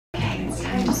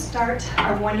start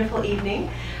our wonderful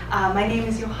evening. My name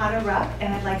is Johanna Rupp,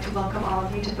 and I'd like to welcome all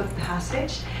of you to Book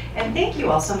Passage. And thank you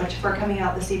all so much for coming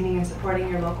out this evening and supporting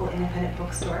your local independent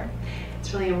bookstore.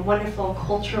 It's really a wonderful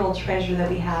cultural treasure that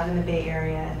we have in the Bay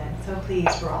Area, and I'm so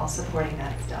pleased we're all supporting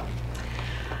that still.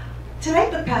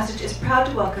 Tonight, Book Passage is proud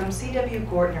to welcome C.W.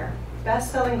 Gortner,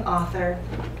 best-selling author,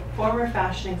 former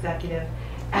fashion executive,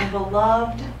 and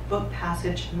beloved Book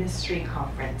Passage Mystery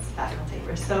Conference faculty.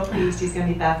 We're so pleased he's going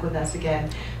to be back with us again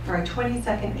for our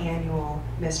 22nd annual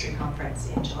Mystery Conference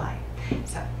in July.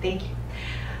 So, thank you.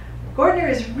 Gortner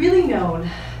is really known,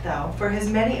 though, for his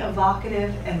many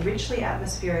evocative and richly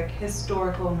atmospheric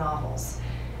historical novels,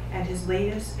 and his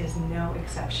latest is no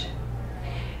exception.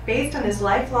 Based on his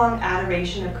lifelong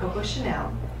adoration of Coco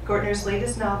Chanel, Gortner's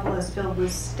latest novel is filled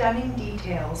with stunning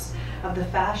details of the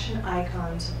fashion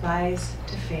icon's rise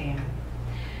to fame.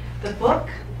 The book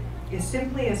is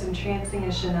simply as entrancing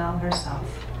as Chanel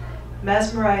herself,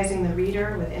 mesmerizing the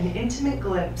reader with an intimate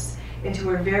glimpse into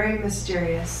her very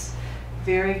mysterious,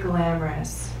 very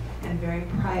glamorous, and very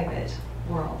private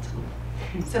world.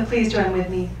 So please join with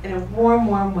me in a warm,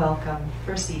 warm welcome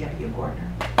for C.W. Gortner.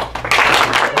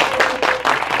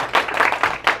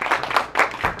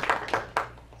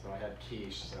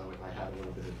 So if I have a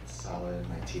little bit of salad in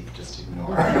my teeth, just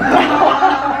ignore it.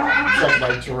 It's like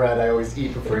my dread. I always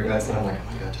eat before you guys, and I'm like, oh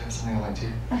my god, do I have something on my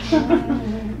teeth?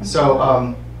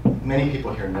 So many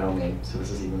people here know me, so this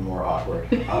is even more awkward.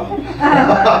 But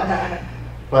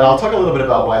I'll talk a little bit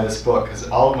about why this book, because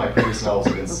all of my previous novels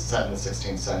have been set in the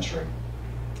 16th century.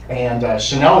 And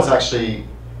Chanel has actually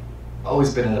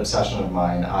always been an obsession of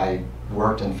mine. I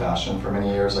worked in fashion for many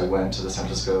years. I went to the San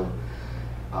Francisco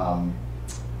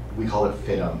we call it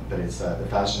FIDM, but it's the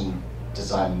Fashion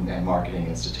Design and Marketing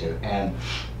Institute. And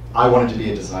I wanted to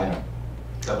be a designer.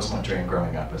 That was my dream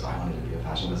growing up, is I wanted to be a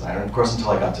fashion designer. And of course,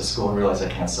 until I got to school and realized I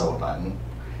can't sew a button,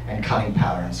 and cutting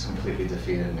patterns completely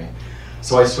defeated me.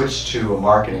 So I switched to a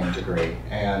marketing degree,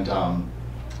 and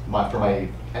for my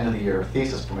end of the year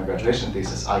thesis, for my graduation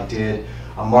thesis, I did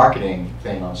a marketing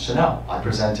thing on Chanel. I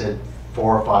presented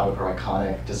 4 or 5 of her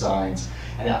iconic designs,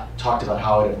 and I talked about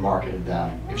how I'd have marketed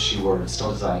them if she were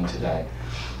still designing today.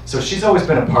 So she's always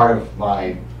been a part of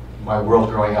my world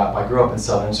growing up. I grew up in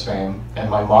southern Spain, and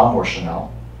my mom wore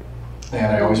Chanel. And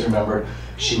I always remembered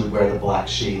she would wear the black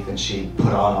sheath, and she'd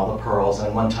put on all the pearls.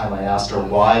 And one time I asked her,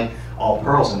 why all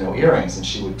pearls and no earrings? And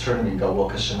she would turn to me and go, well,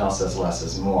 because Chanel says less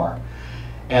is more.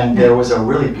 And there was a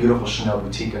really beautiful Chanel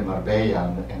boutique in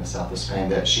Marbella in the south of Spain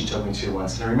that she took me to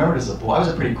once. And I remembered as a boy, I was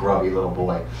a pretty grubby little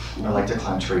boy. I liked to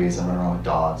climb trees and run around with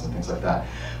dogs and things like that.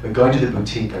 But going to the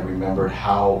boutique, I remembered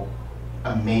how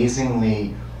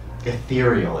amazingly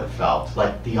ethereal it felt.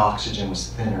 Like the oxygen was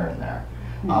thinner in there.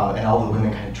 And all the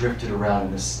women kind of drifted around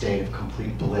in this state of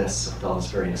complete bliss with all this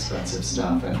very expensive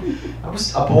stuff. And I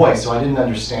was a boy, so I didn't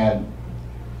understand,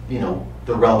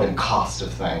 the relevant cost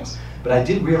of things. But I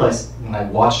did realize when I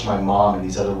watched my mom and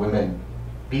these other women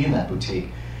be in that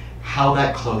boutique, how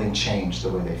that clothing changed the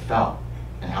way they felt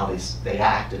and how they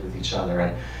acted with each other.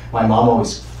 And my mom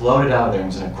always floated out of there and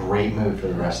was in a great mood for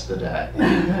the rest of the day.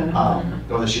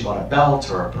 Whether she bought a belt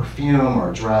or a perfume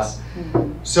or a dress.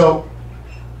 So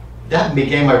that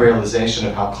became my realization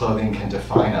of how clothing can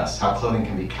define us, how clothing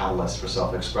can be catalyst for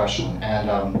self-expression.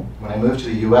 And when I moved to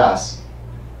the US,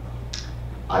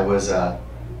 I was a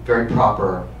very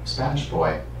proper Spanish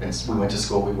boy. And we went to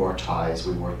school, we wore ties,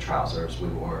 we wore trousers, we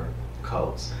wore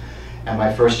coats. And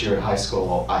my first year at high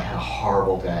school, I had a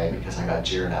horrible day because I got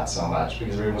jeered at so much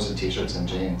because everyone was in t-shirts and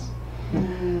jeans.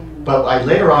 But I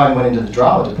later on went into the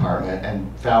drama department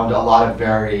and found a lot of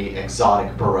very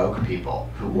exotic Baroque people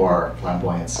who wore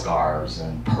flamboyant scarves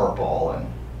and purple, and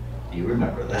you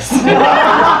remember this.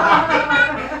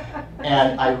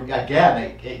 And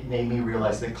it made me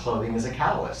realize that clothing is a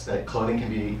catalyst, that clothing can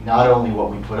be not only what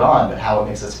we put on, but how it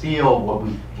makes us feel, what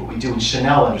we do. And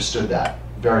Chanel understood that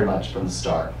very much from the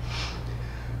start.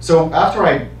 So after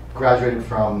I graduated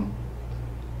from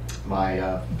my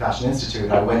Fashion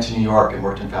Institute, I went to New York and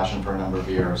worked in fashion for a number of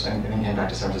years, and then came back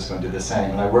to San Francisco and did the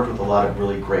same. And I worked with a lot of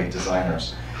really great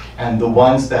designers. And the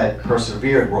ones that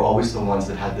persevered were always the ones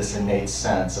that had this innate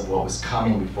sense of what was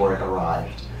coming before it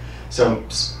arrived. So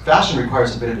fashion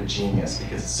requires a bit of a genius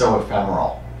because it's so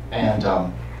ephemeral. And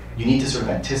you need to sort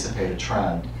of anticipate a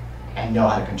trend and know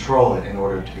how to control it in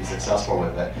order to be successful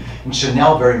with it. And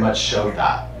Chanel very much showed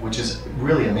that, which is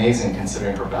really amazing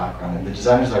considering her background. And the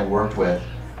designers I worked with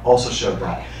also showed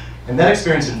that. And that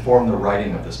experience informed the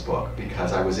writing of this book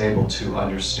because I was able to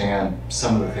understand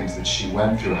some of the things that she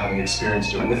went through having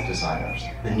experienced it with designers.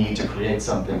 The need to create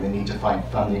something, the need to find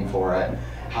funding for it,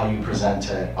 how you present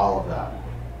it, all of that.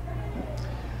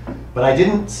 But I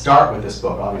didn't start with this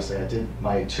book, obviously. I did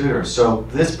my tutor. So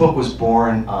this book was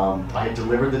born, I had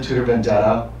delivered the Tutor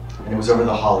Vendetta, and it was over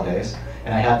the holidays,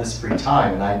 and I had this free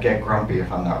time, and I'd get grumpy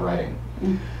if I'm not writing.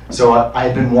 So I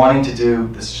had been wanting to do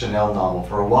this Chanel novel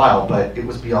for a while, but it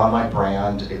was beyond my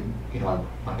brand.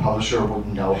 My publisher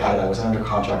wouldn't know about it. I wasn't under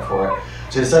contract for it.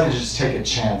 So I decided to just take a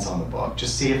chance on the book,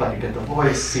 just see if I could get the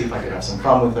voice, see if I could have some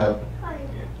fun with it.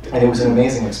 And it was an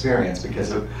amazing experience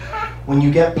because when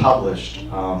you get published,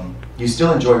 you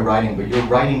still enjoy writing, but you're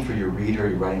writing for your reader,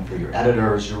 you're writing for your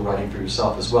editors, you're writing for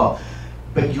yourself as well.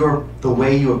 But the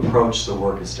way you approach the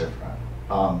work is different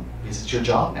because it's your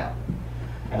job now.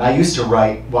 And I used to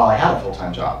write while I had a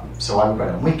full-time job. So I would write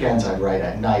on weekends, I'd write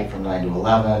at night from 9 to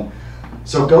 11.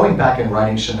 So going back and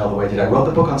writing Chanel the way I did, I wrote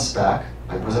the book on spec.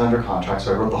 I wasn't under contract,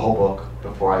 so I wrote the whole book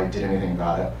before I did anything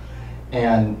about it.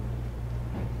 And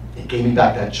it gave me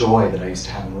back that joy that I used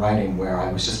to have in writing, where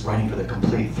I was just writing for the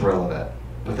complete thrill of it,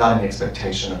 without any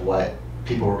expectation of what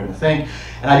people were going to think.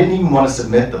 And I didn't even want to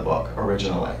submit the book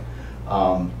originally,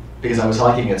 because I was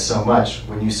liking it so much.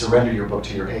 When you surrender your book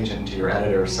to your agent and to your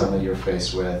editor, suddenly you're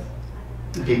faced with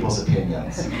people's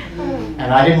opinions.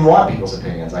 And I didn't want people's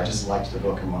opinions, I just liked the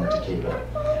book and wanted to keep it.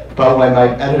 But when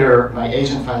my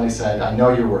agent finally said, I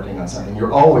know you're working on something,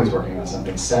 you're always working on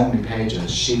something, send me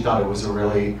pages, she thought it was a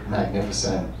really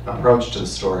magnificent approach to the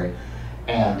story.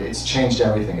 And it's changed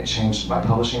everything. It changed my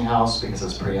publishing house because it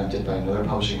was preempted by another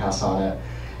publishing house on it.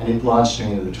 And it launched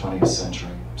me into the 20th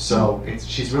century. So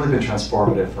she's really been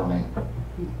transformative for me.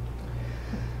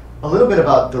 A little bit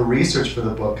about the research for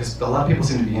the book, because a lot of people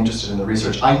seem to be interested in the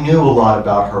research. I knew a lot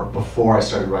about her before I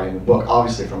started writing the book,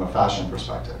 obviously from a fashion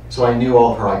perspective. So I knew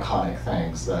all of her iconic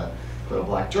things, the little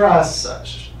black dress,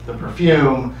 the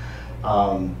perfume,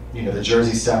 the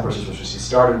jersey set, which she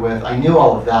started with. I knew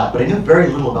all of that, but I knew very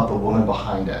little about the woman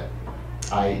behind it.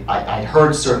 I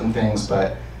heard certain things,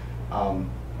 but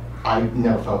I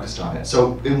never focused on it.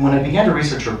 So when I began to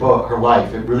research her book, her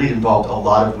life, it really involved a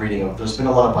lot of reading. There's been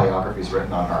a lot of biographies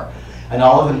written on her, and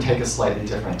all of them take a slightly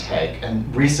different take.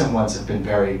 And recent ones have been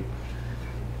very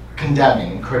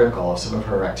condemning and critical of some of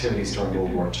her activities during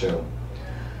World War II.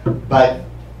 But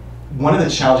one of the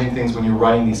challenging things when you're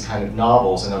writing these kind of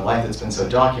novels in a life that's been so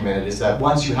documented is that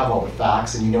once you have all the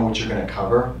facts and you know what you're going to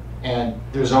cover, and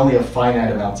there's only a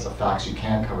finite amount of facts you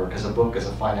can cover, because a book is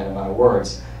a finite amount of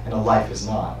words, and a life is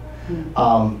not.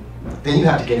 Then you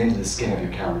have to get into the skin of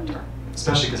your character,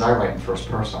 especially because I write in first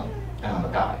person, and I'm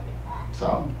a guy.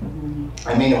 So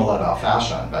I may know a lot about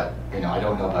fashion, but I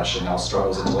don't know about Chanel's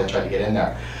struggles until I try to get in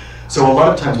there. So a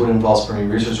lot of times what it involves for me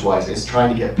research-wise is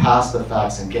trying to get past the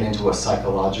facts and get into a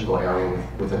psychological area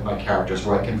with my characters,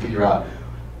 where I can figure out,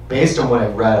 based on what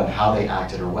I've read on how they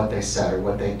acted or what they said or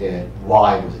what they did,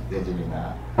 why was they doing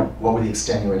that? What were the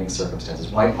extenuating circumstances?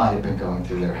 What might have been going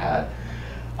through their head?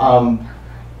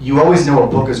 You always know a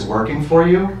book is working for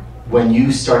you when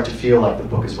you start to feel like the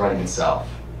book is writing itself.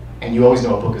 And you always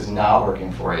know a book is not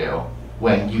working for you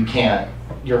when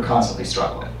you're constantly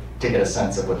struggling to get a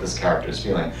sense of what this character is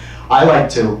feeling. I like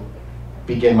to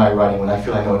begin my writing when I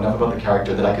feel I know enough about the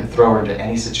character that I could throw her into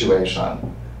any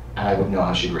situation and I would know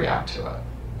how she'd react to it.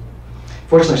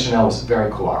 Fortunately, Chanel was very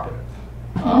cooperative.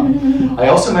 I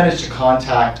also managed to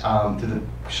contact, through the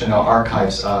Chanel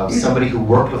archives, somebody who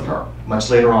worked with her much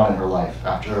later on in her life,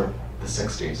 after the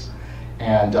 60s.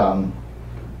 And it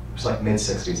was like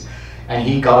mid-60s. And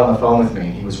he got on the phone with me,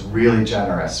 and he was really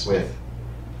generous with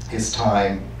his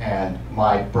time and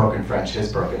my broken French,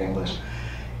 his broken English.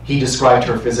 He described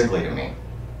her physically to me,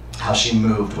 how she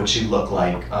moved, what she looked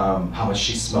like, how much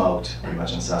she smoked, pretty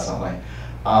much incessantly.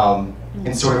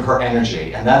 And sort of her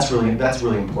energy, and that's really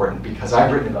important, because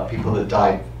I've written about people that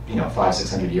died,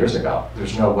 500-600 years ago.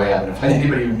 There's no way I'm going to find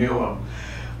anybody who knew them.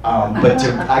 But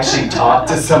to actually talk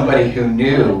to somebody who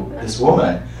knew this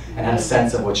woman and had a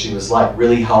sense of what she was like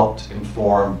really helped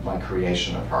inform my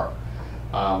creation of her,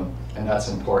 and that's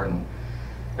important.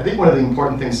 I think one of the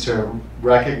important things to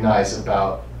recognize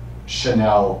about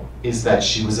Chanel is that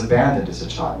she was abandoned as a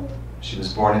child. She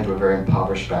was born into a very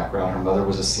impoverished background. Her mother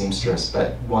was a seamstress,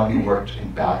 but one who worked in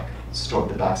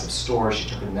the backs of stores. She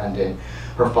took in mending.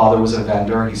 Her father was a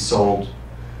vendor. He sold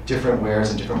different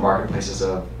wares in different marketplaces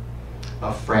of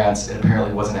France. It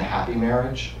apparently wasn't a happy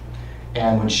marriage.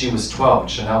 And when she was 12, when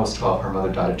Chanel was 12, her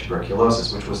mother died of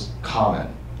tuberculosis, which was common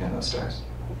in those days.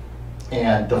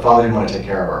 And the father didn't want to take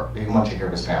care of her. He didn't want to take care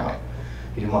of his family.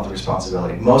 He didn't want the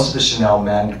responsibility. Most of the Chanel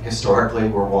men, historically,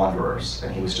 were wanderers,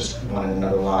 and he was just one in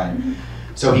another line.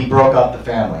 So he broke up the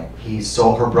family.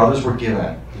 Her brothers were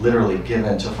literally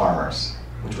given to farmers,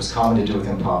 which was common to do with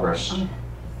impoverished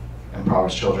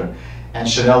children. And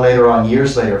Chanel later on,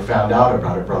 years later, found out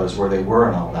about her brothers, where they were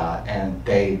and all that, and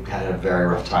they had a very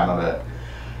rough time of it.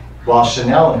 While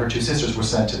Chanel and her 2 sisters were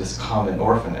sent to this convent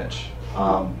orphanage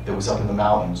that was up in the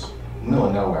mountains, in the middle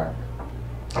of nowhere.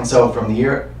 And so from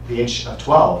the age of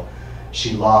 12,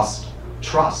 she lost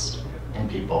trust in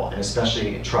people, and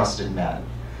especially trust in men.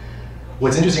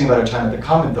 What's interesting about her time at the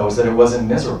convent, though, is that it wasn't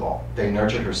miserable. They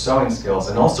nurtured her sewing skills,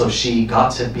 and also she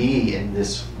got to be in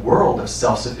this world of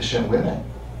self-sufficient women.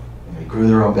 And they grew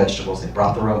their own vegetables, they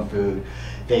brought their own food,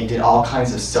 they did all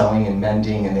kinds of sewing and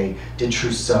mending, and they did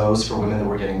trousseaux for women that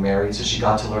were getting married, so she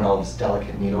got to learn all this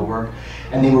delicate needlework.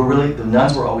 And they were really, the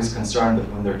nuns were always concerned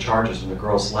that when their charges, when the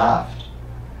girls left,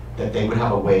 that they would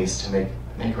have a ways to make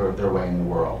their way in the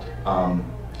world. And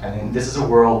then this is a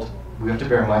world, we have to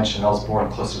bear in mind, Chanel's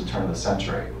born close to the turn of the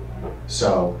century.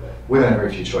 So women have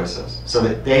very few choices. So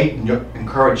that they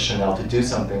encouraged Chanel to do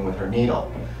something with her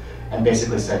needle, and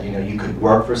basically said, you know, you could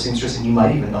work for a seamstress and you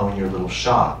might even own your little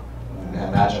shop. And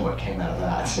imagine what came out of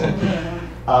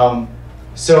that.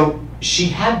 So she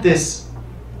had this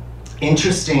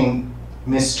interesting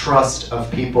mistrust of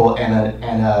people and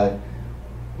a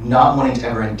not wanting to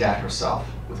ever indebt herself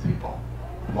with people.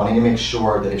 Wanting to make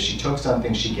sure that if she took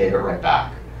something, she gave it right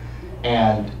back.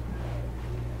 And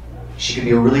she could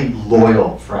be a really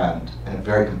loyal friend and a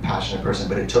very compassionate person,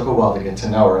 but it took a while to get to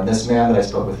know her. And this man that I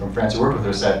spoke with from France who worked with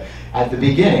her said, at the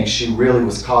beginning, she really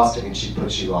was caustic and she'd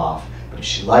put you off. But if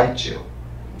she liked you,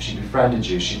 if she befriended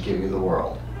you, she'd give you the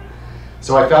world.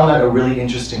 So I found that a really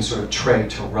interesting sort of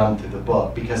trait to run through the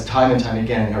book, because time and time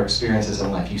again in her experiences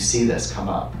in life, you see this come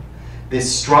up.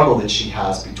 This struggle that she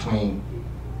has between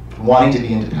wanting to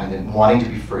be independent, wanting to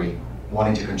be free,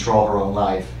 wanting to control her own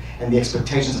life, and the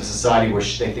expectations of society where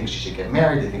they think she should get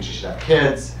married, they think she should have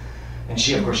kids, and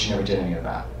she, of course, she never did any of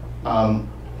that.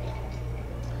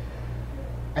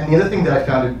 And the other thing that I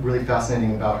found really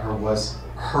fascinating about her was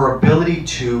her ability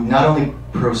to not only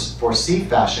foresee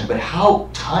fashion, but how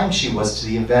timed she was to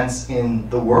the events in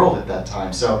the world at that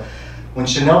time. So when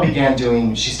Chanel began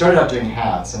doing, she started out doing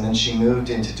hats, and then she moved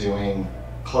into doing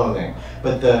clothing.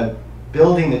 But the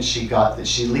building that she got, that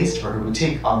she leased for her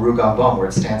boutique on Rue Gambon, where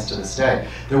it stands to this day,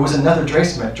 there was another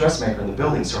dressmaker in the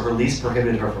building, so her lease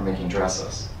prohibited her from making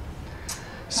dresses.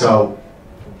 So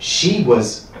she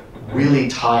was really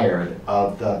tired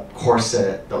of the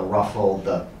corset, the ruffle,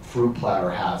 the fruit platter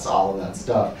hats, all of that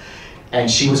stuff. And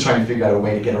she was trying to figure out a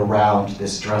way to get around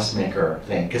this dressmaker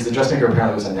thing, because the dressmaker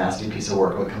apparently was a nasty piece of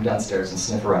work. Would come downstairs and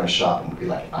sniff around a shop and would be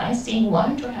like, I see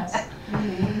one dress.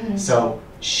 So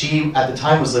she, at the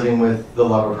time, was living with the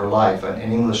love of her life, an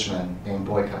Englishman named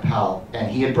Boy Capel,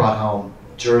 and he had brought home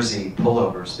jersey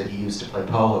pullovers that he used to play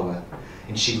polo with.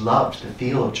 And she loved the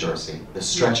feel of jersey, the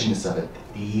stretchiness of it,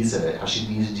 the ease of it, how she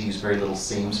needed to use very little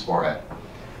seams for it.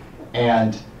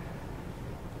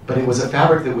 But it was a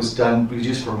fabric that was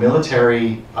used for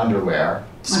military underwear,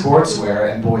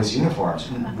 sportswear, and boys' uniforms.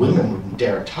 Women wouldn't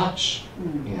dare touch,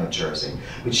 jersey.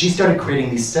 But she started creating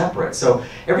these separate. So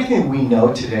everything that we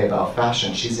know today about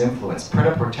fashion, she's influenced.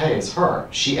 Pret-a-porter is her.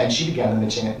 She began the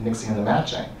mixing and the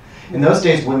matching. In those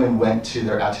days, women went to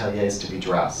their ateliers to be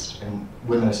dressed, and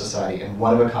women of society, in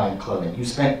one-of-a-kind clothing. You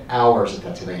spent hours at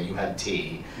that atelier. You had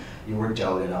tea. You were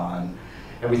doted on.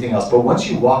 Everything else. But once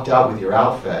you walked out with your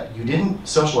outfit, you didn't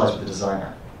socialize with the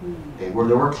designer. There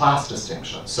were class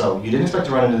distinctions. So you didn't expect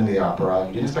to run into the opera,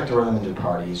 you didn't expect to run them into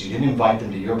parties, you didn't invite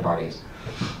them to your parties.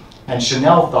 And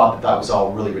Chanel thought that that was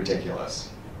all really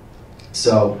ridiculous.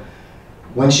 So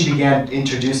when she began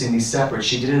introducing these separates,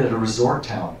 she did it at a resort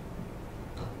town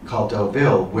called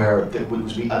Deauville, where it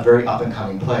was a very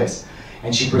up-and-coming place.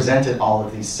 And she presented all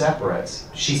of these separates.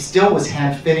 She still was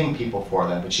hand-fitting people for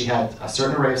them, but she had a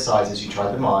certain array of sizes. You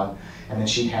tried them on, and then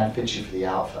she'd hand-fit you for the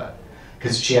outfit,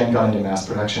 because she hadn't gone into mass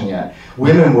production yet.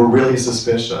 Women were really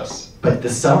suspicious, but the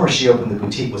summer she opened the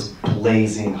boutique was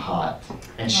blazing hot.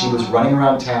 And she was running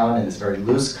around town in this very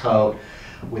loose coat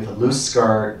with a loose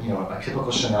skirt, a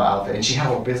typical Chanel outfit, and she had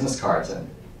all business cards, and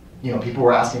people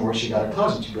were asking where she got her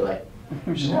clothes, and she'd be like,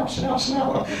 Chanel, Chanel,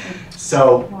 Chanel.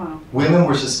 So women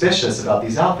were suspicious about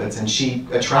these outfits, and she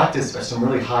attracted some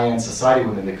really high-end society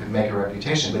women that could make a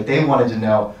reputation, but they wanted to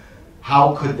know,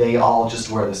 how could they all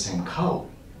just wear the same coat?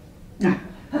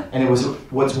 And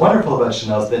what's wonderful about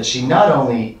Chanel is that she not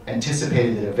only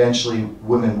anticipated that eventually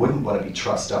women wouldn't want to be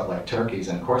trussed up like turkeys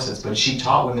in corsets, but she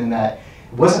taught women that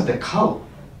it wasn't the coat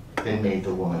that made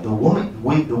the woman. The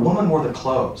woman wore the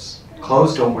clothes.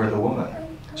 Clothes don't wear the woman.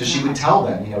 So she would tell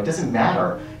them, it doesn't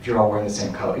matter if you're all wearing the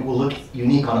same coat. It will look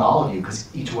unique on all of you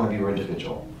because each one of you are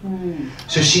individual.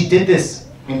 So she did this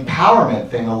empowerment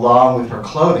thing along with her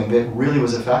clothing that really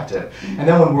was effective. And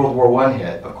then when World War I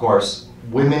hit, of course,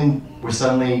 women were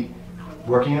suddenly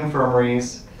working in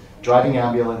infirmaries, driving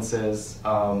ambulances,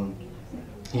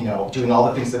 you know, doing all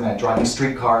the things that meant driving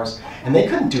streetcars, and they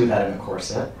couldn't do that in a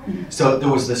corset. So there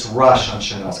was this rush on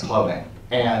Chanel's clothing.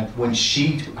 And when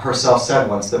she herself said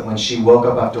once that when she woke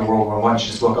up after World War I, she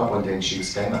just woke up one day and she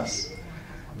was famous.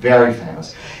 Very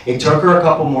famous. It took her a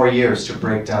couple more years to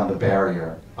break down the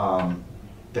barrier,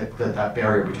 that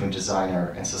barrier between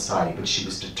designer and society, but she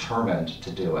was determined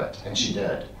to do it, and she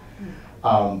did.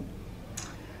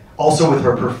 Also with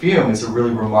her perfume, it's a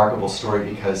really remarkable story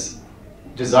because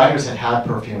designers had had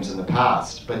perfumes in the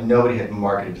past, but nobody had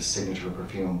marketed a signature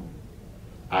perfume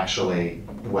actually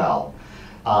well.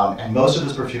 And most of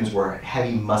those perfumes were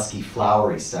heavy, musky,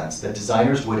 flowery scents that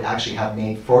designers would actually have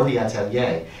made for the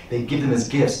atelier. They'd give them as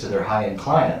gifts to their high-end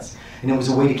clients. And it was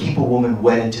a way to keep a woman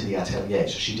wedded to the atelier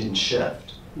so she didn't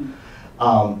shift.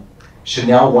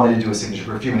 Chanel wanted to do a signature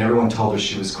perfume, and everyone told her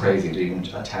she was crazy to even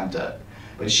attempt it.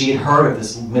 But she had heard of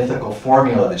this mythical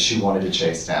formula that she wanted to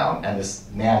chase down, and this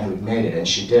man who had made it, and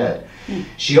she did.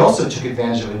 She also took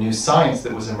advantage of a new science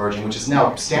that was emerging, which is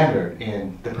now standard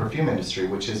in the perfume industry,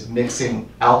 which is mixing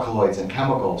alkaloids and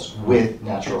chemicals with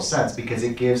natural scents, because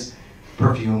it gives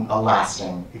perfume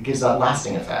it gives that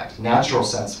lasting effect. Natural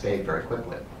scents fade very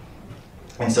quickly.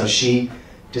 And so she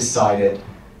decided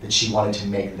that she wanted to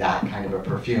make that kind of a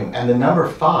perfume. And the number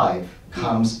 5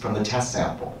 comes from the test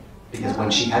sample, because when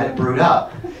she had it brewed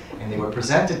up and they were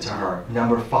presented to her,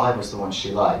 number 5 was the one she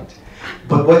liked.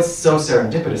 But what's so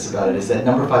serendipitous about it is that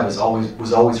number 5 was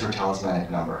always her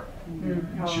talismanic number.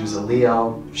 She was a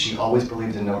Leo. She always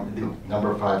believed in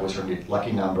number 5 was her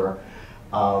lucky number.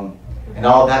 And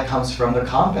all of that comes from the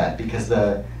convent, because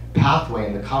the pathway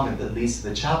in the convent that leads to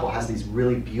the chapel has these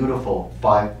really beautiful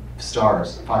 5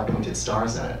 pointed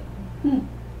stars in it.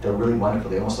 They're really wonderful.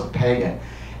 They almost look pagan.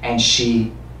 And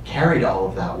she carried all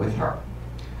of that with her.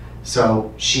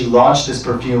 So she launched this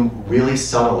perfume really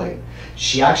subtly.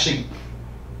 She actually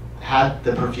had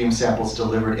the perfume samples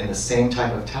delivered in the same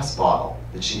type of test bottle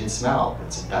that she had smelled.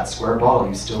 It's that square bottle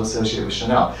you still associate with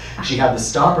Chanel. She had the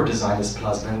stopper designed as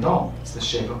Place Vendôme. It's the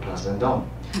shape of Place Vendôme.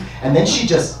 And then she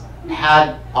just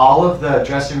had all of the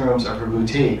dressing rooms of her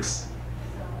boutiques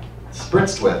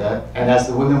spritzed with it, and as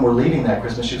the women were leaving that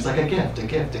Christmas, she was like, a gift, a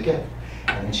gift, a gift.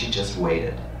 And then she just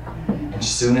waited. And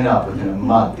soon enough, within a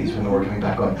month, these women were coming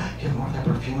back going, you have more of that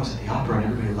perfume, was at the opera, and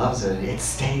everybody loves it, it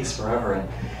stays forever. And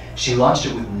she launched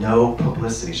it with no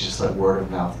publicity, she just let word of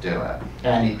mouth do it.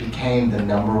 And it became the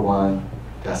 #1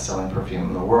 best-selling perfume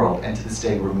in the world, and to this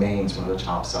day remains one of the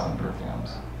top-selling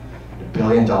perfumes. The $1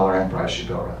 billion empire she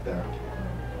built right there.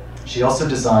 She also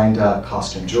designed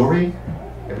costume jewelry.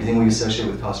 Everything we associate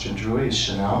with costume jewelry is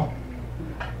Chanel,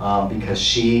 because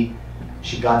she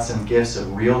got some gifts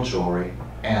of real jewelry,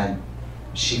 and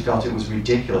she felt it was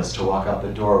ridiculous to walk out the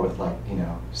door with, like, you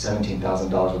know,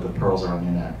 $17,000 worth of pearls around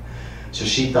your neck. So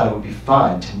she thought it would be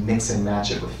fun to mix and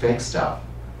match it with fake stuff,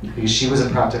 because she was a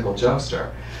practical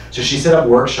jokester. So she set up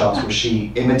workshops where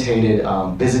she imitated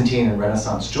Byzantine and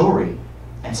Renaissance jewelry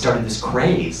and started this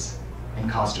craze in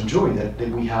costume jewelry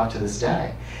that we have to this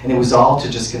day. And it was all to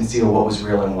just conceal what was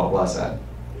real and what wasn't.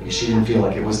 Because she didn't feel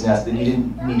like it was necessary, that you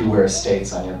didn't need to wear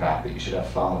estates on your back, that you should have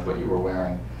fun with what you were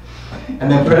wearing.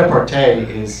 And then pret-a-porter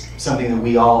is something that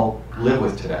we all live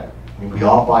with today. I mean, we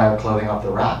all buy our clothing off the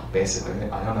rack, basically.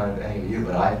 I don't know any of you,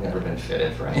 but I've never been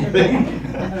fitted for anything.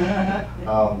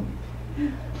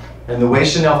 And the way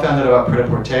Chanel found out about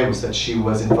pret-a-porter was that she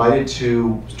was invited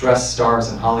to dress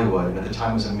stars in Hollywood, and at the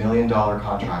time it was $1 million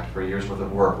contract for a year's worth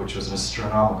of work, which was an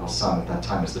astronomical sum at that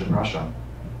time. It was the Depression.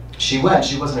 She went.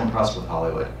 She wasn't impressed with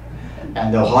Hollywood.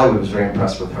 And though Hollywood was very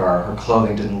impressed with her, her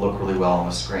clothing didn't look really well on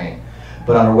the screen.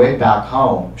 But on her way back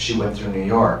home, she went through New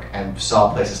York and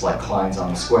saw places like Klein's on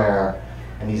the Square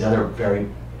and these other very,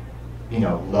 you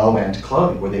know, low-end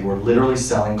clothing where they were literally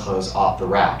selling clothes off the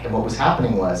rack. And what was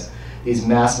happening was these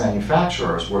mass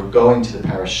manufacturers were going to the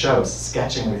Paris shows,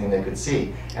 sketching everything they could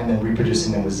see, and then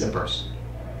reproducing them with zippers.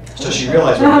 So she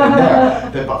realized right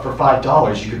then there that for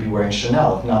 $5 you could be wearing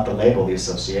Chanel, if not the label, the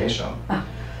association.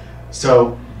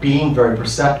 So being very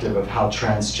perceptive of how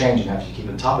trends change and how to keep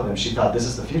on top of them, she thought this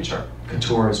is the future.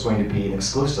 Couture is going to be an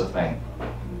exclusive thing.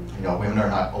 You know, women are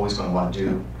not always going to want to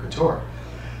do couture.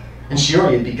 And she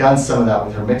already had begun some of that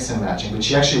with her mix and matching, but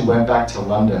she actually went back to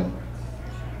London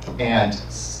and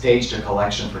staged a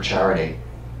collection for charity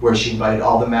where she invited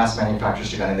all the mass manufacturers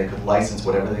to go and they could license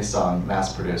whatever they saw and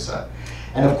mass produce it.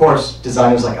 And of course,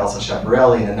 designers like Elsa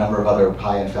Schiaparelli and a number of other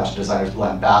high-end fashion designers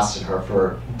lambasted her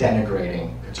for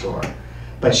denigrating couture.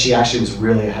 But she actually was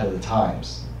really ahead of the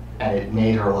times, and it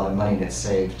made her a lot of money, and it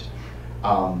saved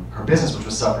her business, which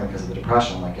was suffering because of the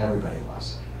Depression, like everybody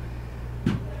was.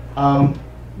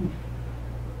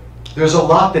 there's a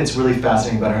lot that's really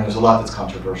fascinating about her, and there's a lot that's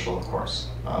controversial, of course.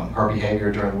 Her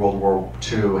behavior during World War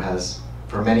II has,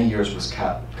 for many years, was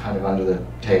kept kind of under the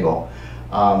table.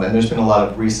 And there's been a lot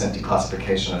of recent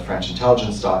declassification of French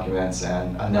intelligence documents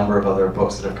and a number of other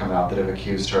books that have come out that have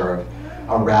accused her of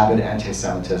a rabid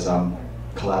anti-Semitism,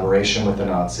 collaboration with the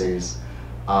Nazis.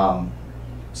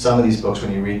 Some of these books,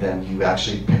 when you read them, you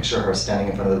actually picture her standing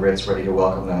in front of the Ritz ready to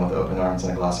welcome them with open arms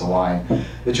and a glass of wine.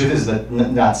 The truth is that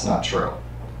that's not true.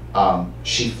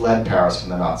 She fled Paris when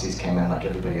the Nazis came in like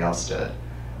everybody else did,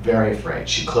 very afraid.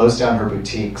 She closed down her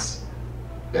boutiques.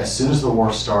 As soon as the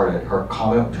war started, her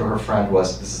comment to her friend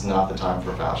was, "This is not the time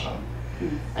for fashion."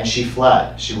 And she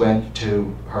fled. She went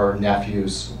to her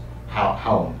nephew's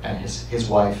home, and his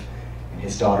wife and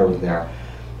his daughter were there.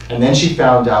 And then she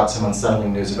found out some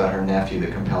unsettling news about her nephew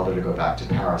that compelled her to go back to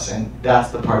Paris. And that's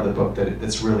the part of the book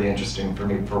that's really interesting for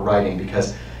me for writing,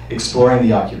 because exploring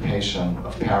the occupation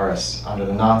of Paris under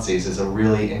the Nazis is a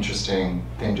really interesting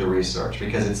thing to research,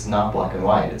 because it's not black and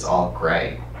white, it's all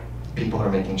gray. People are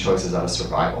making choices out of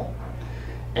survival.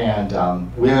 And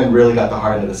women really got the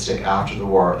hard end of the stick after the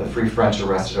war. The Free French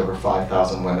arrested over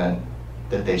 5,000 women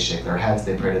that they shaved their heads,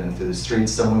 they paraded them through the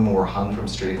streets. Some women were hung from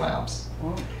street lamps.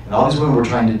 And all these women were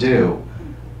trying to do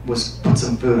was put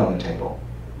some food on the table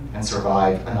and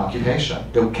survive an occupation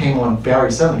that came on very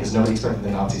suddenly because nobody expected the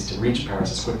Nazis to reach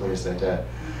Paris as quickly as they did.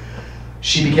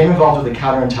 She became involved with a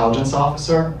counterintelligence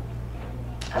officer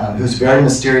who's very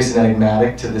mysterious and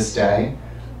enigmatic to this day.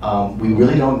 We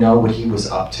really don't know what he was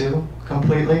up to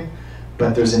completely,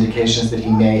 but there's indications that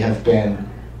he may have been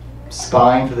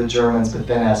spying for the Germans, but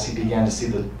then as he began to see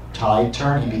the tide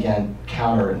turn, he began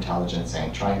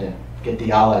counterintelligencing, trying to get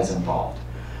the Allies involved.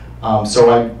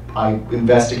 So I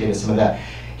investigated some of that.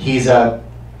 He's an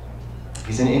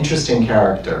interesting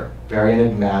character, very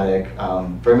enigmatic,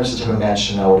 very much the type of man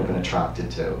Chanel would have been attracted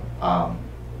to.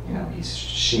 You know, he's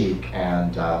chic,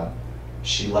 and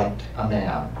she liked a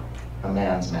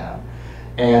man's man.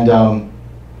 And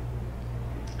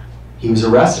he was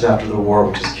arrested after the war,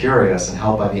 which is curious, and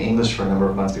held by the English for a number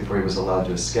of months before he was allowed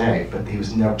to escape, but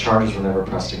charges were never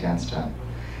pressed against him.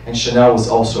 And Chanel was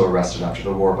also arrested after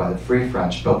the war by the Free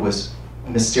French, but was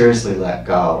mysteriously let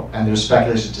go. And there's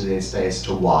speculation to this day as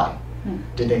to why.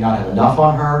 Did they not have enough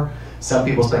on her? Some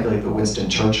people speculate that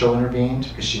Winston Churchill intervened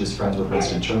because she was friends with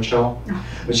Winston Churchill.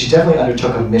 But she definitely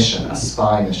undertook a mission, a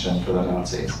spy mission for the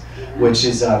Nazis, which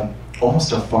is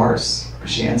almost a farce.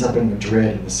 She ends up in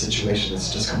Madrid in a situation that's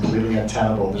just completely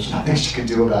untenable. There's nothing she could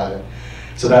do about it.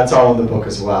 So that's all in the book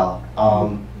as well.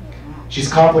 She's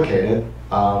complicated.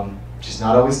 She's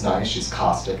not always nice, she's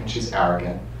caustic, and she's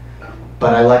arrogant.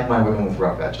 But I like my women with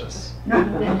rough edges.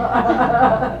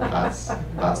 That's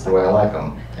the way I like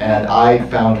them. And I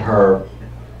found her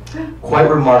quite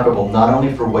remarkable, not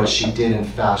only for what she did in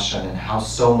fashion and how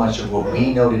so much of what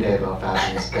we know today about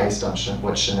fashion is based on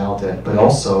what Chanel did, but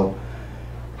also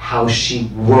how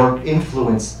she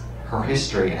influenced her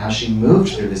history and how she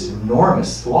moved through this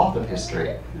enormous swath of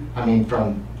history. I mean,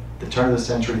 from the turn of the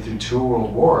century through 2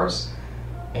 world wars,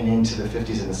 and into the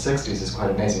 50s and the 60s is quite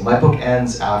amazing. My book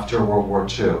ends after World War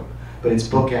II, but it's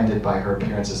bookended by her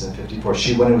appearances in *54.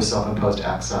 She went into self-imposed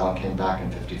exile and came back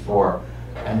in '54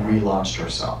 and relaunched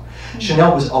herself.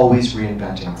 Chanel was always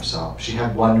reinventing herself. She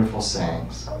had wonderful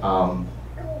sayings. One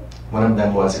of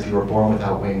them was, if you were born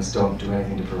without wings, don't do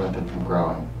anything to prevent them from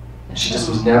growing. And she just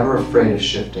was never afraid of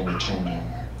shifting or changing.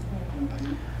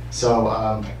 So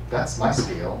that's my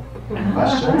spiel.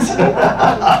 Questions?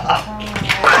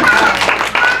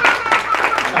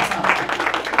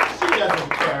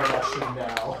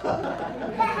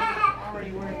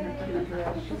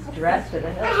 Dressed for the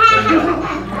hill.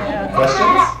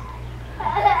 Questions?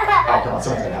 Oh, come on,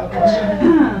 someone's gonna have a question.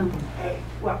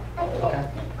 Well, Okay.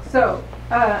 so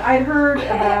I'd heard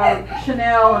about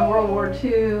Chanel and World War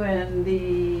II and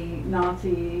the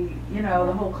Nazi, you know,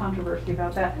 the whole controversy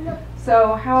about that.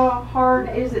 So how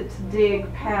hard is it to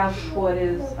dig past what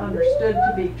is understood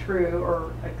to be true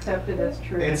or accepted as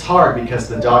true? It's hard because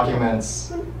the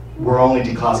documents were only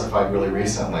declassified really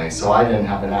recently, so I didn't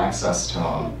have an access to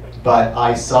them. But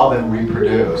I saw them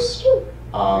reproduced.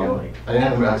 Really? I didn't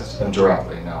have access to them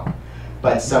directly, no.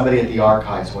 But somebody at the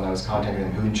archives, when I was contacting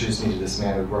them, who introduced me to this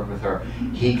man who worked with her,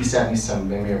 he sent me some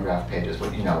mimeograph pages.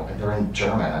 But, you know, they're in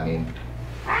German. I mean,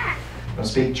 I don't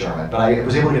speak German, but I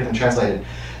was able to get them translated.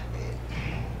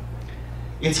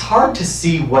 It's hard to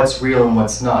see what's real and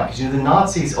what's not, because, you know, the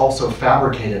Nazis also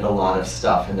fabricated a lot of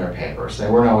stuff in their papers. They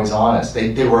weren't always honest.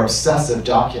 They were obsessive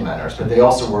documenters, but they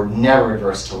also were never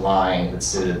averse to lying if it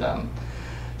suited them.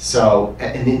 So,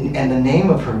 and the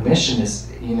name of her mission is,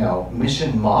 you know,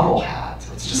 Mission Model Hat.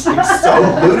 It's just like so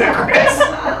ludicrous.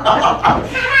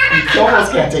 You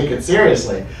almost can't take it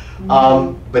seriously.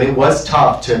 But it was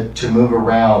tough to move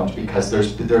around because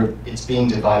it's being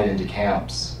divided into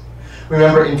camps.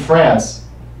 Remember, in France,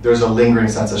 there's a lingering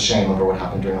sense of shame over what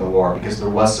happened during the war because there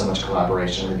was so much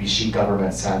collaboration. The Vichy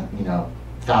government sent,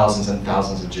 thousands and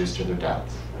thousands of Jews to their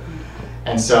deaths.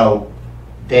 And so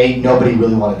nobody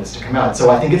really wanted this to come out. So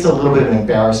I think it's a little bit of an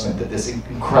embarrassment that this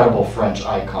incredible French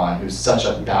icon, who's such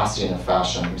a bastion of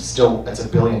fashion, it's a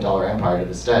 $1 billion empire to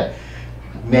this day,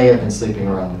 may have been sleeping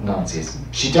around with Nazis.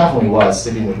 She definitely was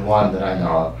sleeping with one that I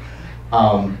know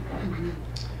of.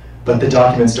 But the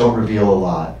documents don't reveal a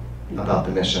lot about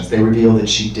the missions. They reveal that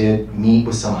she did meet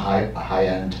with some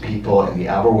high-end people in the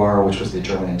Abwehr, which was the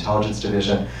German intelligence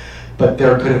division, but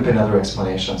there could have been other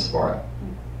explanations for it.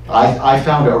 I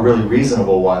found a really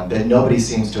reasonable one that nobody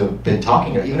seems to have been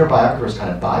talking about. Even her biographers kind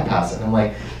of bypass it. And I'm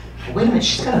like, wait a minute,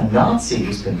 she's got a Nazi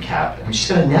who's been captured. I mean, she's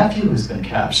got a nephew who's been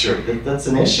captured. That's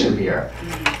an issue here.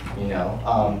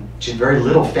 She had very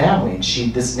little family, and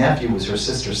this nephew was her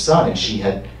sister's son, and she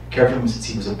had cared for him since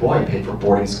he was a boy, paid for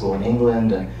boarding school in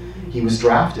England, and he was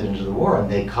drafted into the war,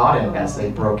 and they caught him as they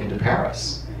broke into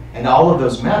Paris. And all of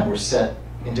those men were sent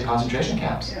into concentration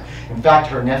camps. In fact,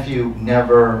 her nephew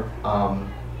never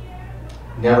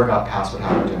got past what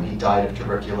happened to him. He died of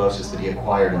tuberculosis that he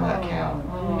acquired in that camp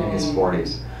in his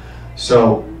 40s.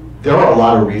 So there are a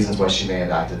lot of reasons why she may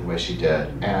have acted the way she did,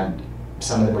 and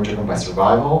some of them were driven by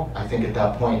survival. I think at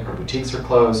that point her boutiques are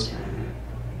closed.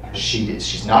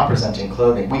 She's not presenting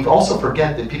clothing. We also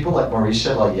forget that people like Maurice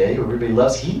Chevalier, who everybody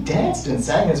loves, he danced and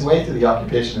sang his way through the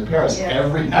occupation of Paris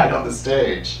every night on the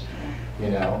stage.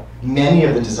 Many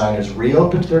of the designers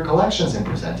reopened their collections and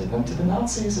presented them to the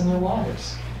Nazis and their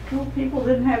wives. Well, people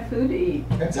didn't have food to eat.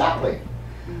 Exactly.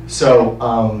 So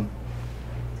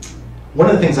one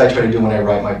of the things I try to do when I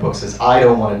write my books is I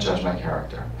don't want to judge my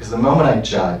character. Because the moment I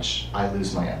judge, I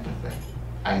lose my empathy.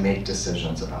 I make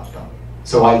decisions about them.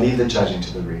 So I leave the judging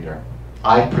to the reader.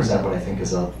 I present what I think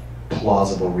is a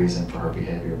plausible reason for her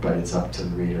behavior, but it's up to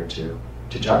the reader to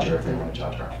judge her if they want to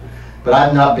judge her. But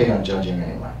I'm not big on judging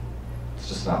anyway. It's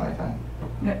just not my thing.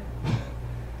 No.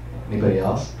 Anybody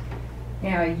else?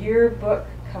 Now, your book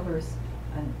covers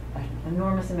an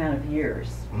enormous amount of years.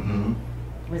 Mm-hmm.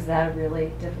 Was that a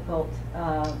really difficult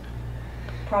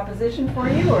proposition for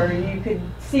you, or you could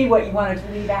see what you wanted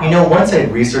to leave out? Once I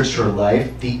researched her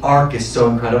life, the arc is so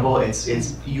incredible. It's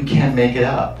you can't make it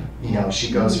up.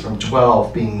 She goes from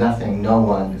 12 being nothing, no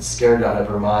one, scared out of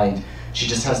her mind. She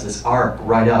just has this arc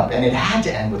right up, and it had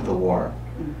to end with the war.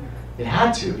 It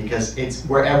had to, because it's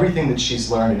where everything that she's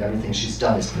learned and everything she's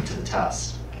done is put to the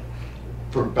test,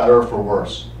 for better or for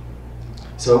worse.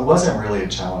 So it wasn't really a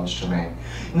challenge to me.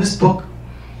 In this book,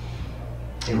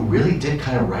 it really did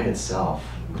kind of write itself,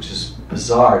 which is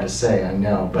bizarre to say, I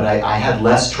know, but I had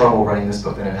less trouble writing this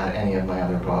book than I've had any of my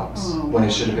other books, when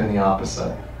it should have been the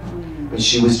opposite. But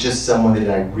she was just someone that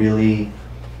I really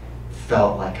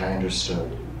felt like I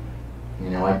understood.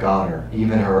 I got her,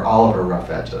 even all of her rough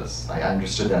edges. I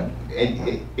understood them.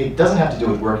 It doesn't have to do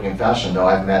with working in fashion, though.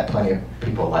 I've met plenty of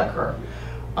people like her.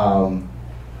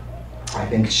 I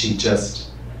think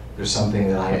there's something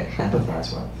that I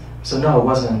empathize with. So no, it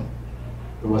wasn't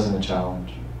a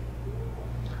challenge.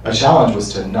 A challenge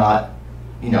was to not,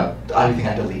 everything I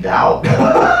had to leave out.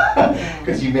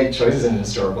 Because you make choices in a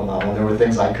historical novel. There were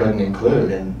things I couldn't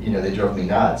include, and they drove me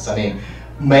nuts. I mean,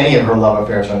 many of her love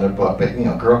affairs are in the book, but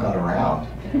girl got around.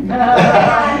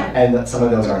 And some of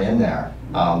those aren't in there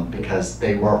because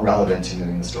they weren't relevant to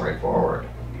moving the story forward.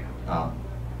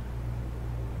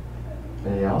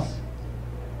 Anything else?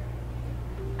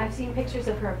 I've seen pictures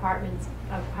of her apartment,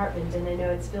 and I know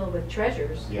it's filled with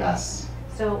treasures. Yes.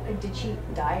 So, did she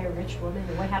die a rich woman,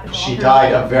 and what happened to all She her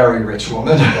died money? a very rich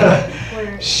woman.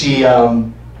 Where- She,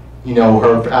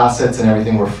 her assets and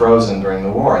everything were frozen during the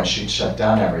war, and she'd shut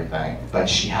down everything. But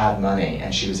she had money,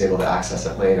 and she was able to access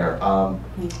it later.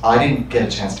 I didn't get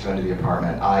a chance to go into the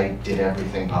apartment. I did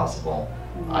everything possible.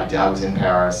 I was in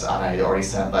Paris, and I had already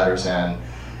sent letters in.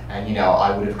 And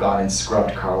I would have gone and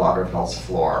scrubbed Karl Lagerfeld's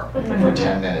floor for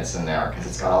 10 minutes in there because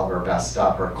it's got all of her best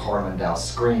stuff, her Coromandel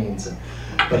screens.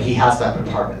 But he has that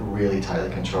apartment really tightly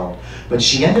controlled. But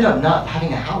she ended up not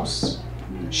having a house.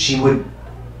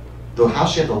 The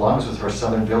house she had the longest was her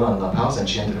southern villa in La Paz, and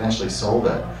she eventually sold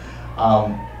it.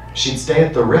 She'd stay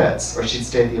at the Ritz, or she'd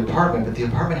stay at the apartment, but the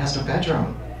apartment has no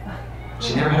bedroom.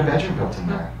 She never had a bedroom built in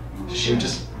there. She would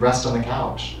just rest on the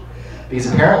couch. Because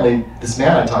apparently, this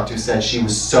man I talked to said she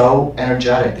was so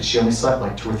energetic that she only slept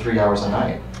like 2 or 3 hours a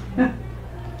night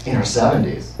in her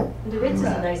 70s. The Ritz is a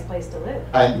Mad. nice place to live.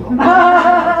 I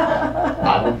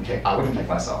wouldn't kick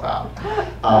myself out.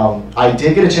 I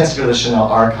did get a chance to go to the Chanel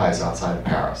archives outside of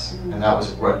Paris, and that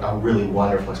was a really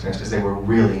wonderful experience because they were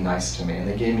really nice to me, and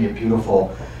they gave me a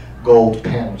beautiful gold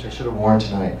pin, which I should have worn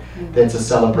tonight. That's a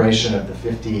celebration of the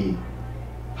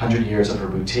 100 years of her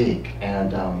boutique,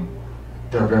 and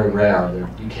they're very rare.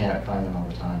 You can't find them all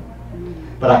the time.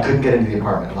 But I couldn't get into the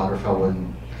apartment. Lagerfeld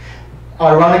wouldn't.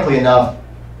 Ironically enough,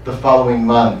 the following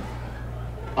month,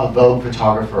 a Vogue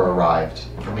photographer arrived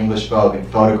from English Vogue and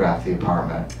photographed the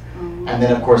apartment. And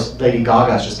then, of course, Lady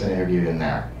Gaga's just been interviewed in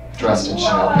there, dressed in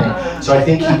Chanel pink. So I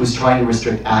think he was trying to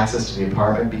restrict access to the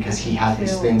apartment because he had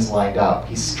these things lined up.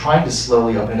 He's trying to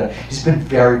slowly open it up. He's been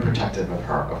very protective of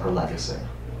her legacy.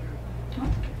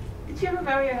 Did she ever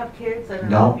marry or have kids? I don't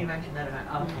No. know if you mentioned that or not.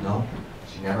 Oh. No,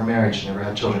 she never married, she never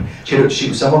had children.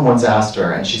 Someone once asked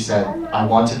her, and she said, I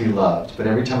want to be loved, but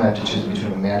every time I have to choose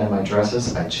between a man and my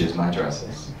dresses, I choose my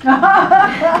dresses.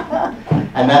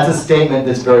 And that's a statement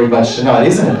that's very much Chanel. It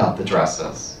isn't about the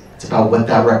dresses. It's about what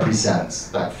that represents,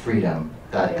 that freedom,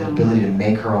 that ability to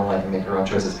make her own life and make her own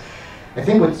choices. I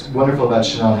think what's wonderful about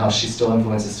Chanel and how she still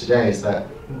influences today is that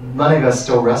many of us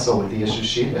still wrestle with the issues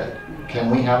she did. Can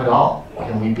we have it all?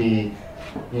 Can we be,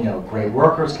 great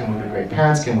workers? Can we be great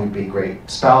parents? Can we be great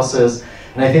spouses?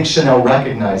 And I think Chanel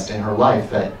recognized in her life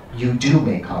that you do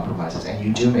make compromises and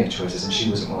you do make choices, and she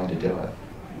wasn't willing to do it.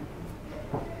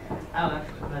 I'll ask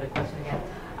another question again.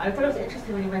 I thought it was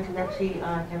interesting when you mentioned that she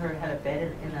never had a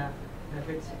bed in a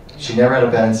Ritz. She never had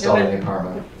a bed installed in the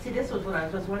apartment. See, this was what I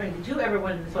was wondering. Did you ever,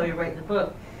 when you write the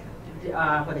book,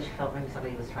 whether she felt maybe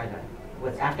somebody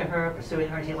was after her, pursuing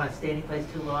her, she didn't want to stay any place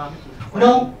too long?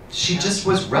 No, she just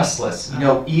was restless.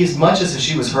 As much as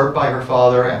she was hurt by her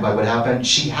father and by what happened,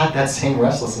 she had that same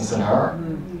restlessness in her.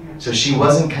 So she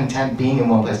wasn't content being in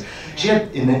one place. She had,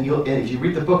 if you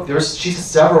read the book, she has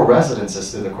several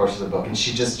residences through the course of the book, and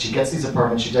she gets these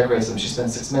apartments, she decorates them, she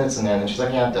spends 6 minutes in there, and then she's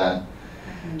like, yeah, I'm done.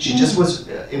 She just was,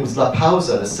 it was La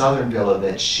Pausa, the southern villa,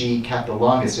 that she kept the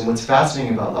longest. And what's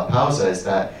fascinating about La Pausa is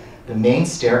that the main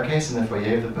staircase in the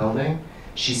foyer of the building,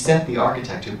 she sent the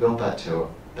architect who built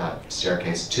that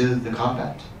staircase to the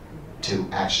convent to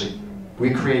actually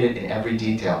recreate it in every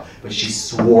detail, but she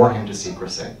swore him to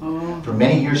secrecy. For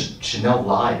many years, Chanel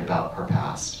lied about her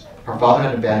past. Her father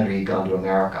had abandoned her, he'd gone to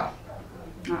America.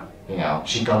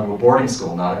 She'd gone to a boarding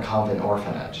school, not a convent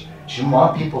orphanage. She didn't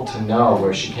want people to know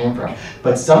where she came from.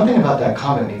 But something about that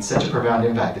convent made such a profound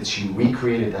impact that she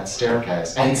recreated that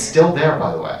staircase. And it's still there,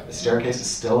 by the way. The staircase is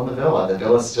still in the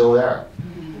villa's still there.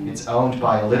 It's owned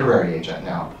by a literary agent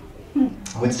now.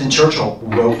 Winston Churchill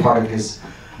wrote part of his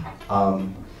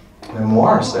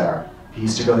memoirs there. He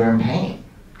used to go there in pain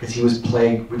because he was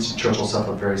plagued. Winston Churchill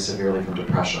suffered very severely from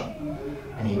depression,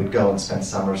 and he would go and spend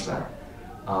summers there.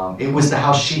 It was the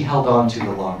house she held on to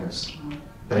the longest,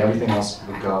 but everything else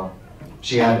would go.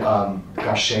 She had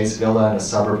Gachet's villa in a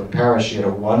suburb of Paris. She had a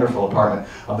wonderful apartment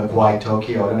on the Quai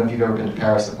Tokyo. I don't know if you've ever been to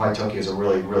Paris. The Quai Tokyo is a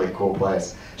really, really cool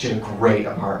place. She had a great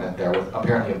apartment there with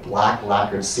apparently a black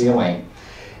lacquered ceiling.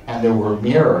 And there were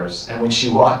mirrors, and when she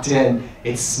walked in,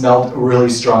 it smelled really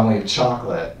strongly of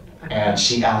chocolate. And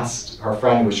she asked her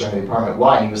friend who was showing the apartment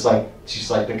why, and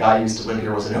she's like, the guy who used to live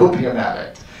here was an opium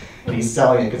addict. And he's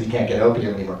selling it because he can't get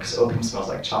opium anymore, because opium smells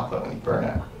like chocolate when you burn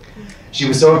it. She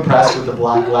was so impressed with the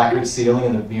black lacquered ceiling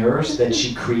and the mirrors that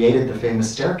she created the famous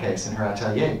staircase in her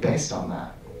atelier based on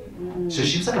that. So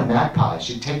she was like a magpie.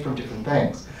 She'd take from different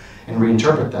things and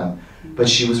reinterpret them. But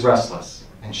she was restless,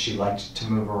 and she liked to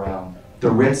move around. The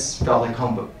Ritz felt like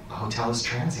home, but a hotel is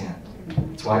transient.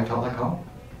 That's why it felt like home.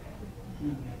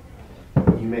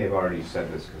 You may have already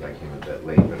said this because I came a bit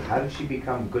late, but how did she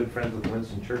become good friends with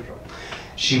Winston Churchill?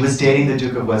 She was dating the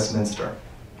Duke of Westminster,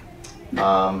 who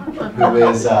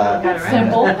is,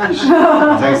 Simple.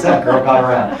 as I said, girl got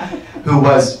around, who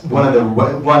was one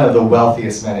of the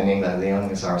wealthiest men in England, the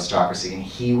youngest aristocracy, and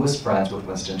he was friends with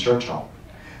Winston Churchill.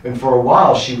 And for a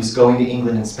while, she was going to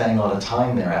England and spending a lot of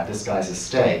time there at this guy's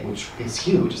estate, which is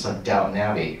huge. It's like Downton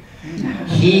Abbey.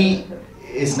 He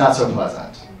is not so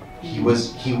pleasant. He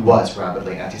was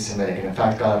rabidly anti-Semitic, and in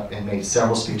fact got up and made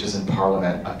several speeches in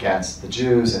Parliament against the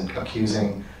Jews and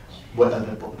accusing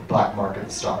the black market,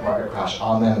 the stock market crash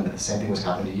on them, and that the same thing was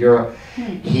happening to Europe.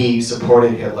 He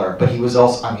supported Hitler, but he was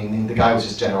also, the guy was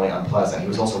just generally unpleasant. He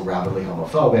was also rabidly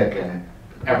homophobic and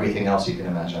everything else you can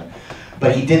imagine.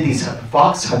 But he did these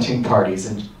fox hunting parties,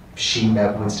 and she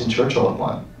met Winston Churchill at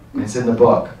one. It's in the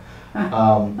book.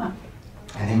 And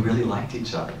they really liked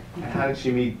each other. And how did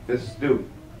she meet this dude?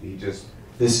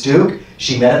 This Duke,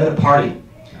 she met him at a party.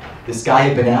 This guy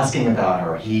had been asking about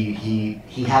her. He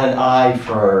had an eye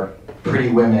for pretty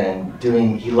women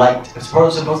doing,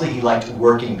 supposedly he liked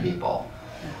working people,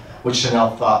 which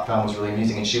Chanel found was really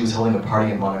amusing. And she was holding a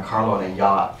party in Monte Carlo on a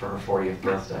yacht for her 40th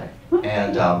birthday.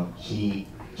 And he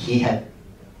had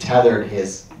tethered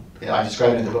his, I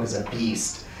describe it in the book as a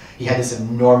beast. He had this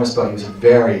enormous boat. He was a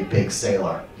very big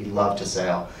sailor. He loved to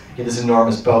sail. He had this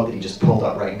enormous boat that he just pulled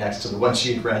up right next to the one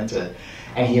she had rented.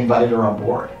 And he invited her on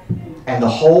board. And the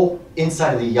whole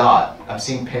inside of the yacht, I've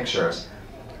seen pictures,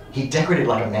 he decorated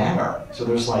like a manor. So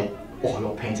there's like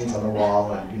oil paintings on the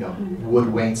wall and, you know,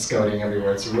 wood wainscoting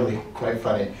everywhere. It's really quite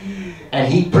funny.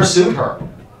 And he pursued her.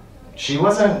 She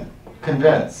wasn't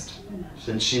convinced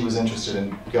that she was interested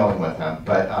in going with him,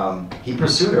 but he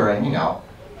pursued her, and, you know,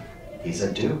 he's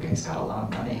a duke and he's got a lot of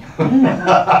money.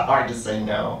 Hard to say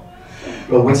no.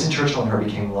 But Winston Churchill and her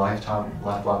became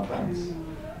lifelong friends.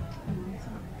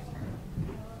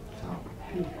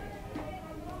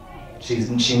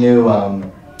 She knew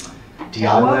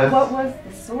Diaghilev. What was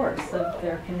the source of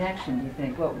their connection, do you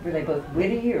think? Were they both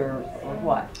witty or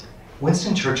what?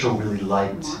 Winston Churchill really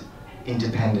liked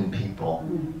independent people.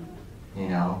 You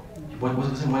know, what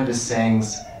was in one of his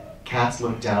sayings? Cats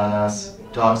look down on us,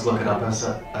 dogs look up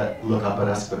at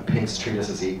us, but pigs treat us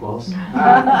as equals.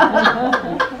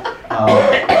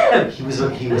 He was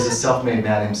a self-made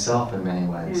man himself in many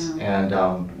ways, and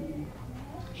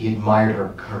he admired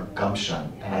her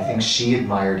gumption, and I think she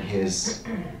admired his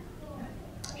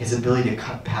ability to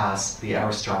cut past the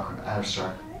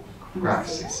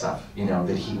aristocracy stuff. You know,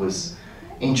 that he was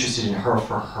interested in her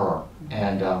for her,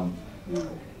 and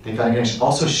they found a connection.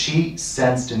 Also, she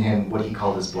sensed in him what he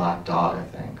called his black dog, I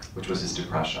think, which was his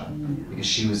depression, because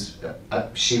she was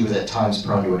at times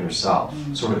prone to it herself,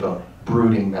 sort of a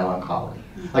brooding melancholy,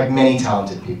 like many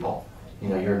talented people. You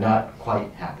know, you're not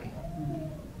quite happy.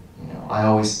 You know, I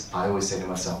always say to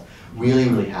myself,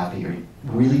 really happy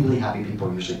people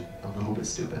are usually a little bit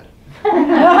stupid.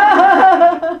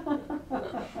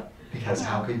 Because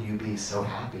how can you be so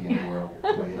happy in the world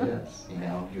the way it is? You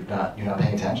know, you're not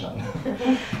paying attention.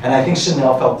 And I think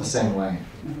Chanel felt the same way.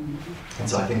 And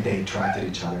so I think they attracted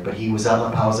each other. But he was at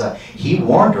La Pausa. He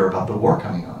warned her about the war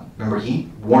coming on. Remember, he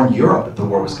warned Europe that the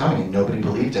war was coming, and nobody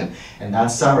believed him. And that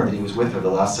summer that he was with her, the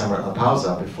last summer at La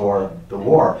Pausa before the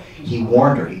war, he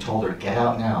warned her. He told her, get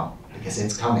out now, because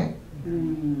it's coming.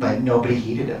 But nobody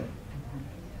heeded him.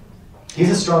 He's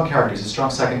a strong character. He's a strong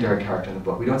secondary character in the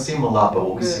book. We don't see him a lot, but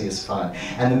what we see is fun.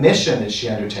 And the mission that she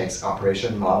undertakes,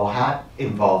 Operation Model Hat,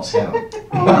 involves him.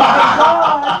 Oh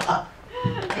my God!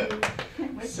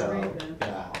 So,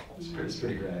 yeah, it's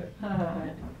pretty great.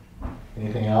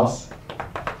 Anything else?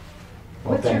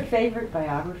 What's your favorite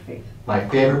biography? My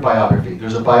favorite biography.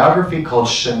 There's a biography called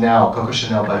Chanel, Coco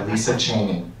Chanel, by Lisa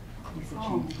Cheney.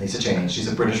 Lisa Cheney.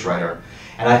 She's a British writer.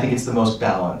 And I think it's the most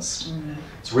balanced.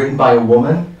 It's written by a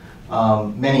woman.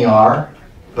 Many are,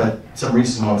 but some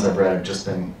recent ones I've read have just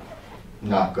been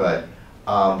not good.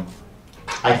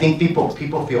 I think people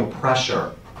feel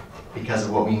pressure because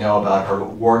of what we know about her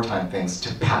wartime things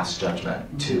to pass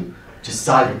judgment, to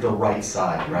side with the right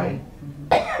side, right?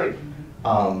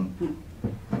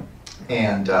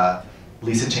 And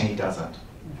Lisa Cheney doesn't.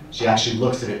 She actually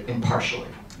looks at it impartially.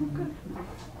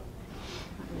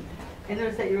 I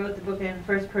noticed that you wrote the book in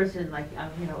first person, like,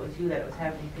 you know, it was you that was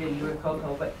happening to you were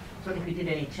Coco, but I was wondering if you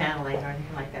did any channeling or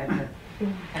anything like that. Kind of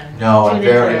No, I'm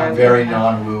very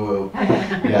non-woo-woo.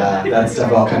 Yeah, that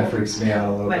stuff all kind of freaks me out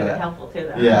a little Might bit. have been helpful too,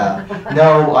 though. Yeah.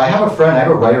 No, I have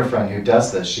a writer friend who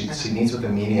does this. She meets with a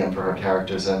medium for her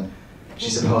characters, and she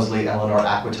supposedly, Eleanor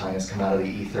Aquitaine, has come out of the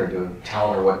ether to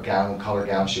tell her what color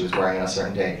gown she was wearing on a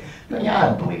certain day. But yeah, I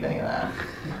don't believe any of that.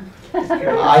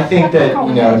 I think that,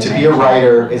 you know, to be a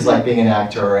writer is like being an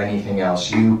actor or anything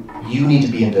else. You need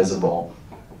to be invisible.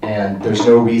 And there's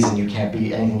no reason you can't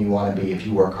be anything you want to be if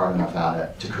you work hard enough at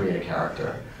it to create a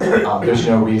character. There's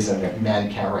no reason that men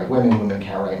can't write women, women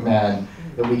can't write men,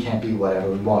 that we can't be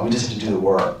whatever we want. We just have to do the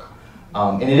work.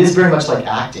 And it is very much like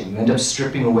acting. You end up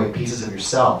stripping away pieces of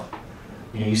yourself.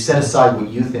 You know, you set aside what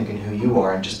you think and who you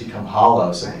are and just become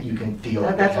hollow so that you can feel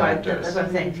like the characters. That's what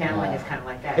I'm saying, channeling is kind of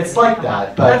like that. It's like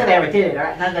that, but... Not that I ever did it, or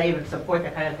not that I even support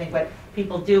that kind of thing, but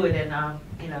people do it and,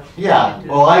 you know... Yeah,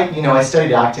 well, I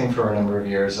studied acting for a number of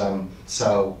years,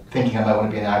 so thinking I might want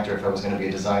to be an actor if I was going to be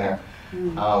a designer.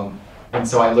 And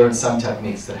so I learned some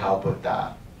techniques that help with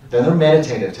that. Then they're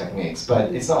meditative techniques,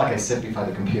 but it's not like I sit behind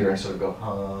the computer and sort of go,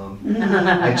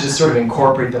 I just sort of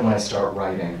incorporate them when I start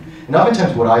writing. And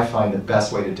oftentimes what I find the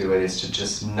best way to do it is to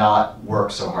just not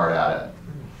work so hard at it.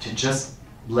 To just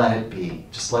let it be.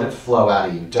 Just let it flow out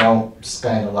of you. Don't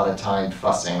spend a lot of time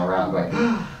fussing around going,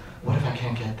 what if I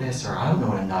can't get this? Or I don't know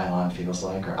what a nylon feels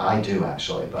like. Or I do,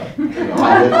 actually, but you know,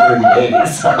 I lived through the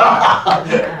 80s.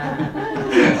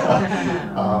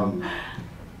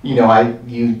 You know,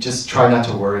 you just try not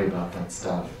to worry about that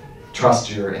stuff. Trust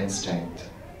your instinct.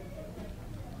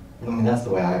 I mean, that's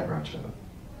the way I approach it.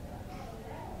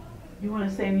 You want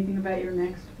to say anything about your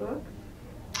next book?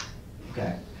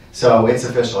 Okay, so it's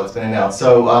official, it's been announced.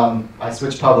 So I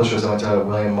switched publishers, I went to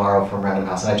William Morrow from Random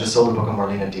House, and I just sold a book of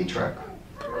Marlene Dietrich,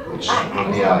 which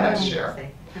will be out next year.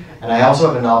 And I also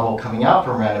have a novel coming out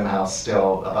from Random House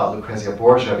still about Lucrezia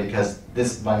Borgia, because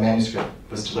my manuscript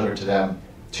was delivered to them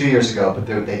 2 years ago, but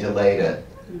they delayed it.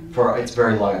 It's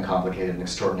very long and complicated and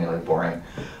extraordinarily boring.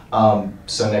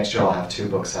 So next year I'll have 2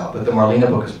 books out. But the Marlene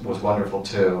book was wonderful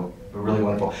too, really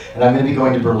wonderful. And I'm going to be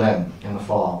going to Berlin in the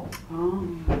fall. Oh.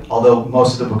 Although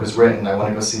most of the book is written, I want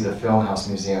to go see the Film House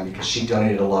Museum because she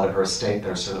donated a lot of her estate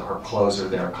there, so her clothes are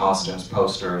there, costumes,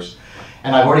 posters.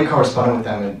 And I've already corresponded with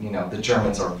them, and you know, the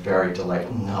Germans are very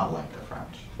delightful, not like the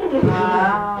French.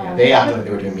 Wow. Yeah, they acted like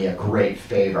they were doing me a great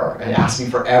favor and asked me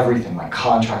for everything, my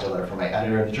contract, a letter from my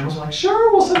editor, and the Germans were like,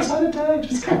 sure, we'll set aside a day,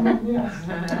 just come in,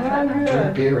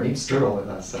 drink beer and eat strudel with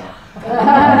us. So.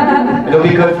 It'll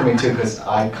be good for me too, because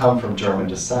I come from German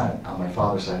descent on my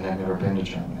father's side, and I've never been to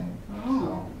Germany.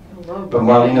 Oh, So. But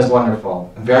Marlene is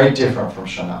wonderful, very different from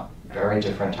Chanel, very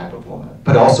different type of woman,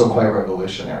 but also quite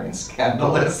revolutionary and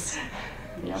scandalous.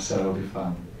 Yep. So it'll be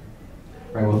fun.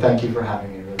 Right, well, thank you for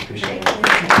having me, really appreciate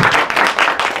it.